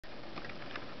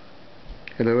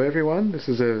Hello everyone, this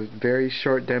is a very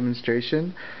short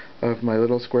demonstration of my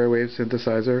little square wave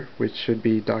synthesizer, which should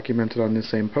be documented on this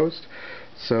same post.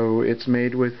 So it's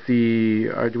made with the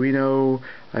Arduino,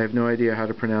 I have no idea how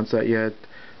to pronounce that yet,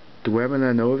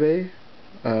 Duemanove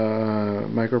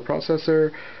microprocessor,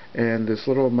 and this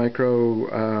little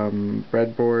micro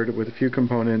breadboard with a few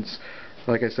components.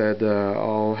 Like I said,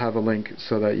 I'll have a link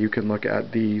so that you can look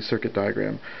at the circuit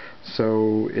diagram.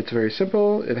 So it's very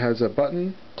simple. It has a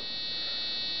button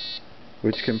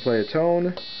which can play a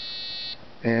tone,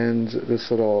 and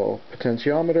this little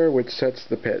potentiometer which sets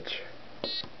the pitch.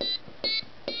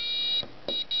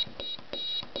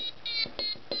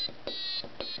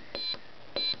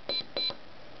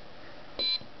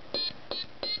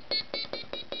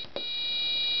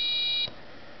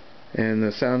 And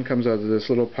the sound comes out of this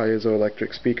little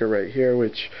piezoelectric speaker right here,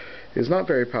 which is not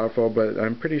very powerful, but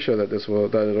I'm pretty sure that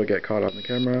it'll get caught on the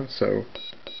camera. So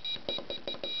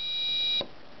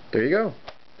there you go.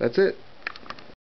 That's it.